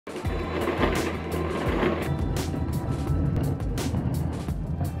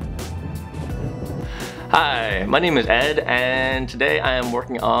Hi, my name is Ed, and today I am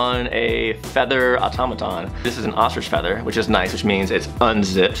working on a feather automaton. This is an ostrich feather, which is nice, which means it's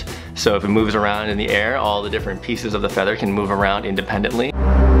unzipped. So if it moves around in the air, all the different pieces of the feather can move around independently,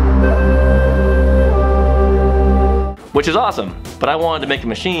 which is awesome. But I wanted to make a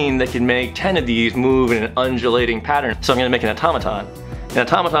machine that can make 10 of these move in an undulating pattern. So I'm gonna make an automaton. An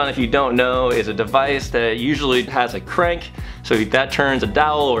automaton, if you don't know, is a device that usually has a crank. So that turns a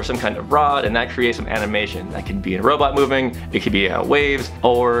dowel or some kind of rod, and that creates some animation. That could be a robot moving, it could be waves,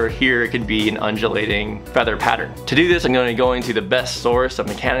 or here it could be an undulating feather pattern. To do this, I'm going to go into the best source of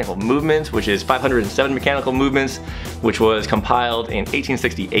mechanical movements, which is 507 mechanical movements, which was compiled in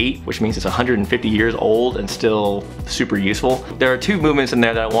 1868, which means it's 150 years old and still super useful. There are two movements in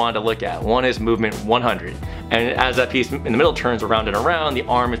there that I wanted to look at. One is movement 100, and as that piece in the middle turns around and around, the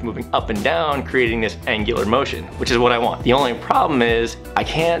arm is moving up and down, creating this angular motion, which is what I want. The only problem is I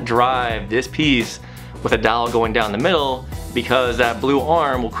can't drive this piece with a dowel going down the middle because that blue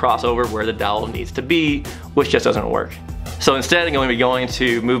arm will cross over where the dowel needs to be, which just doesn't work. So instead I'm going to be going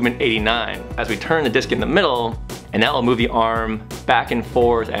to movement 89 as we turn the disc in the middle, and that will move the arm back and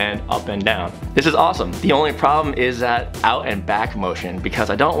forth and up and down. This is awesome. The only problem is that out and back motion, because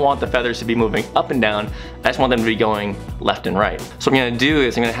I don't want the feathers to be moving up and down. I just want them to be going left and right. So what I'm gonna do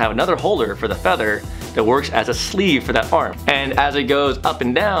is I'm gonna have another holder for the feather that works as a sleeve for that arm. And as it goes up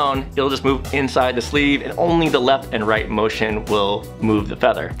and down, it'll just move inside the sleeve, and only the left and right motion will move the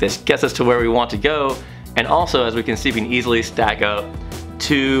feather. This gets us to where we want to go. And also, as we can see, we can easily stack up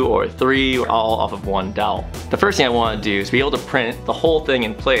 2 or 3 all off of one dowel. The first thing I want to do is be able to print the whole thing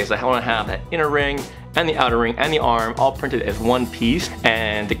in place. I want to have that inner ring and the outer ring and the arm all printed as one piece,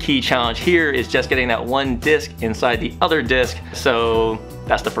 and the key challenge here is just getting that one disc inside the other disc. So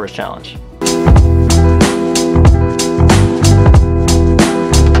that's the first challenge.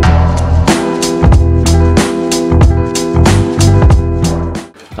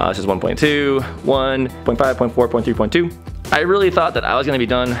 This is 1.2, 1, 0.5, 0.4, 0.3, 0.2. I really thought that I was gonna be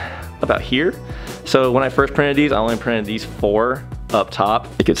done about here. So when I first printed these, I only printed these 4 up top.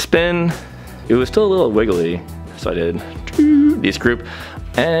 It could spin. It was still a little wiggly, so I did these group,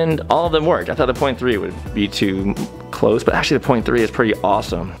 and all of them worked. I thought the 0.3 would be too close, but actually the 0.3 is pretty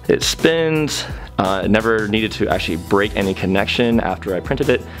awesome. It spins. It never needed to actually break any connection after I printed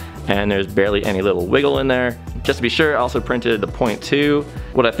it, and there's barely any little wiggle in there. Just to be sure, I also printed the 0.2.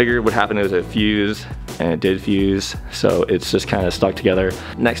 What I figured would happen is it fused, and it did fuse, so it's just kind of stuck together.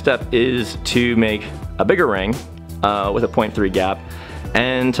 Next step is to make a bigger ring with a 0.3 gap,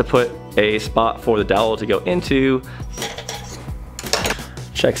 and to put a spot for the dowel to go into.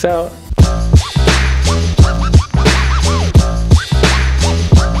 Checks out.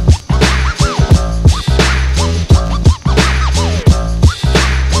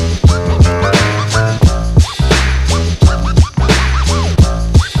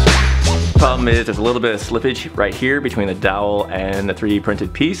 Is there's a little bit of slippage right here between the dowel and the 3D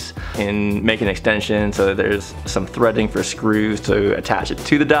printed piece, and make an extension so that there's some threading for screws to attach it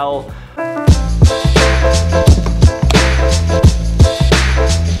to the dowel.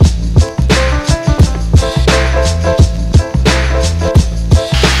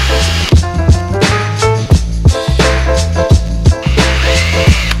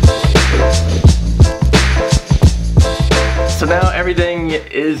 So now everything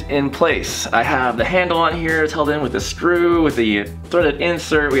is in place. I have the handle on here, it's held in with the screw, with the threaded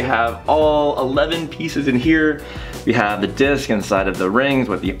insert. We have all 11 pieces in here. We have the disc inside of the rings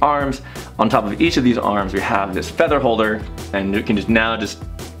with the arms. On top of each of these arms, we have this feather holder, and you can now just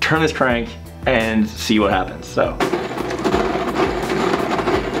turn this crank and see what happens. So.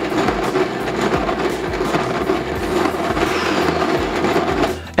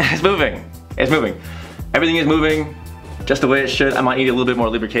 It's moving, it's moving. Everything is moving just the way it should. I might need a little bit more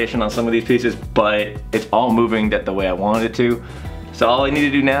lubrication on some of these pieces, but it's all moving the way I wanted it to. So all I need to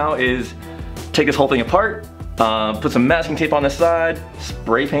do now is take this whole thing apart, put some masking tape on the side,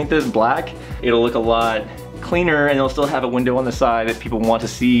 spray paint this black. It'll look a lot cleaner, and it'll still have a window on the side if people want to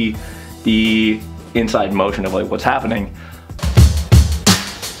see the inside motion of like what's happening.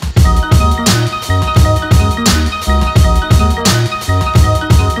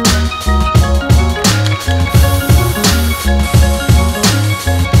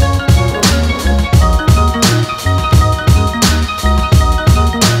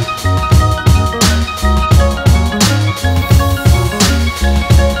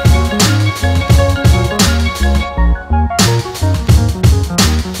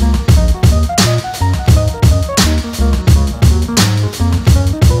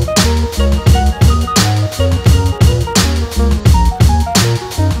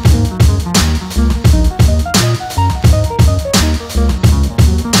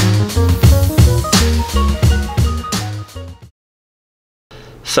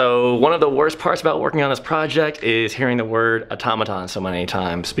 So one of the worst parts about working on this project is hearing the word automaton so many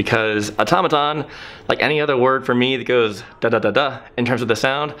times, because automaton, like any other word for me that goes da da da da in terms of the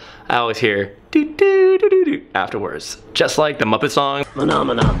sound, I always hear do do do do do afterwards, just like the Muppet song.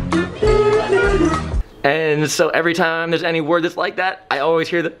 Phenomena. And so every time there's any word that's like that, I always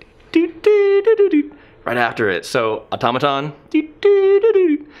hear the do do do do do right after it. So automaton, do do do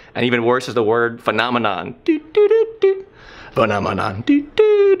do, and even worse is the word phenomenon, do do do do. Phenomenon.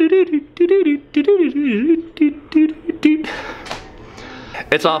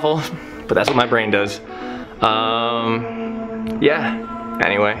 It's awful, but that's what my brain does. Yeah,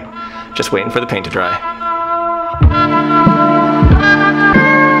 anyway, just waiting for the paint to dry.